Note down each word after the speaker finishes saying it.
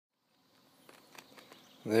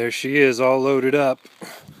There she is, all loaded up.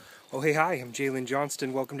 Oh, hey, hi, I'm Jalen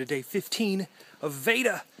Johnston. Welcome to day 15 of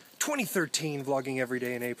Veda 2013, vlogging every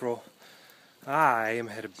day in April. I am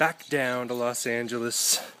headed back down to Los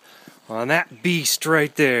Angeles on that beast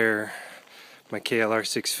right there, my KLR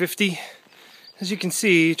 650. As you can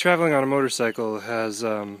see, traveling on a motorcycle has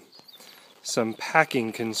some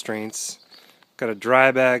packing constraints. Got a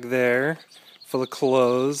dry bag there, full of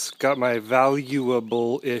clothes. Got my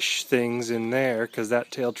valuable-ish things in there, because that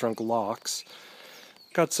tail trunk locks.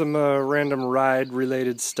 Got some random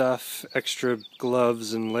ride-related stuff, extra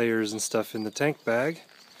gloves and layers and stuff in the tank bag.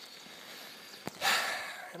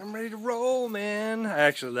 And I'm ready to roll, man. I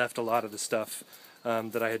actually left a lot of the stuff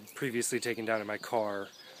that I had previously taken down in my car.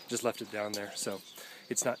 Just left it down there, so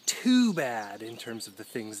it's not too bad in terms of the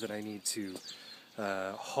things that I need to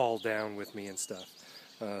haul down with me and stuff.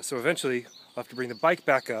 So eventually I'll have to bring the bike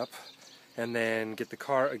back up and then get the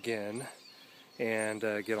car again and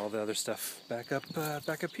get all the other stuff back up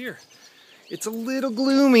here. It's a little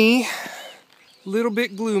gloomy,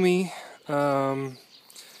 bit gloomy,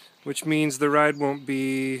 which means the ride won't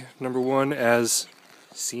be, number one, as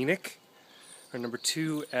scenic, or number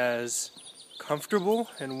two, as comfortable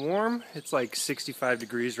and warm. It's like 65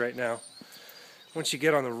 degrees right now. Once you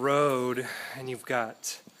get on the road and you've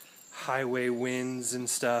got highway winds and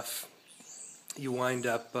stuff, you wind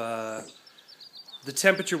up, the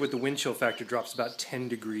temperature with the wind chill factor drops about 10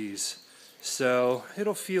 degrees. So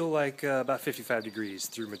it'll feel like about 55 degrees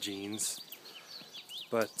through my jeans.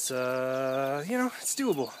 But, you know, it's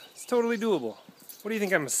doable. It's totally doable. What do you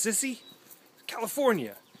think, I'm a sissy?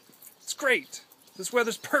 California. It's great. This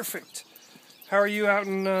weather's perfect. How are you out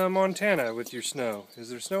in Montana with your snow? Is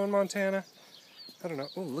there snow in Montana? I don't know.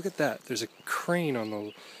 Oh, look at that. There's a crane on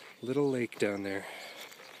the little lake down there.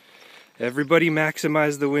 Everybody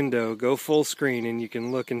maximize the window. Go full screen and you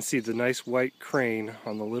can look and see the nice white crane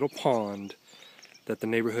on the little pond that the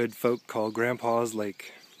neighborhood folk call Grandpa's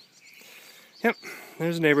Lake. Yep,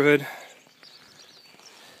 there's a neighborhood.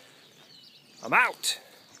 I'm out.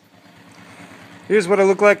 Here's what I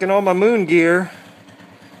look like in all my moon gear.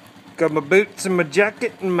 Got my boots and my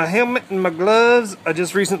jacket and my helmet and my gloves. I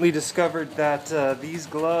just recently discovered that these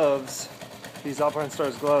gloves, these Alpine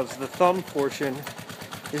Stars gloves, the thumb portion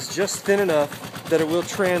is just thin enough that it will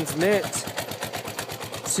transmit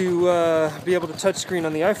to be able to touchscreen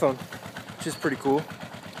on the iPhone, which is pretty cool.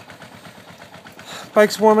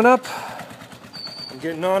 Bike's warming up. I'm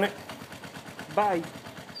getting on it. Bye.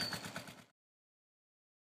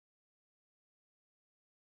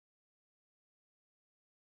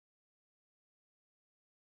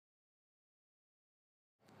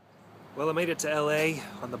 Well, I made it to LA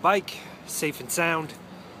on the bike, safe and sound.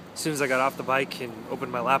 As soon as I got off the bike and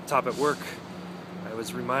opened my laptop at work, I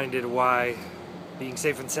was reminded why being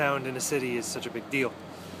safe and sound in a city is such a big deal.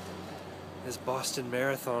 This Boston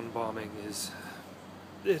Marathon bombing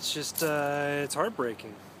it's just, it's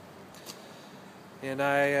heartbreaking. And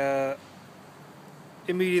I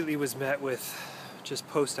immediately was met with just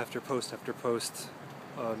post after post after post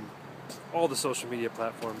on all the social media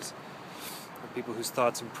platforms. People whose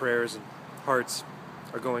thoughts and prayers and hearts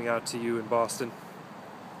are going out to you in Boston.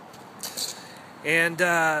 And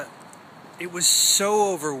it was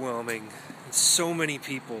so overwhelming, and so many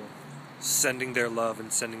people sending their love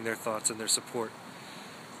and sending their thoughts and their support,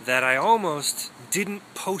 that I almost didn't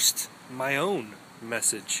post my own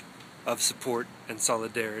message of support and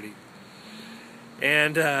solidarity.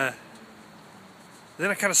 And then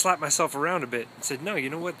I kind of slapped myself around a bit and said, no, you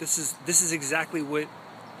know what, this is exactly what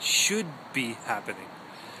should be happening.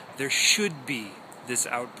 There should be this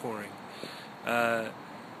outpouring.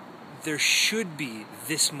 There should be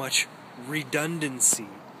this much redundancy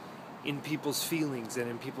in people's feelings and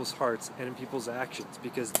in people's hearts and in people's actions,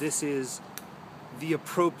 because this is the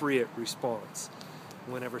appropriate response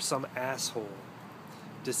whenever some asshole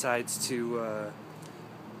decides to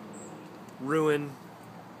ruin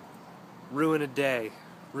a day,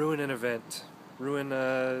 ruin an event, ruin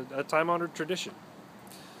a time-honored tradition.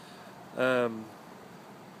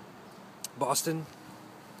 Boston,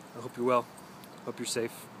 I hope you're well. Hope you're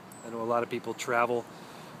safe. I know a lot of people travel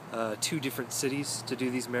to different cities to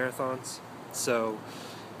do these marathons. So,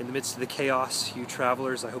 in the midst of the chaos, you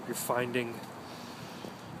travelers, I hope you're finding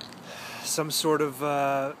some sort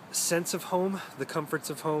of sense of home, the comforts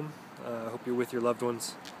of home. I hope you're with your loved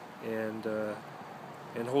ones and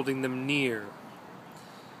holding them near.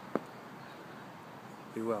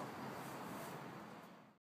 Be well.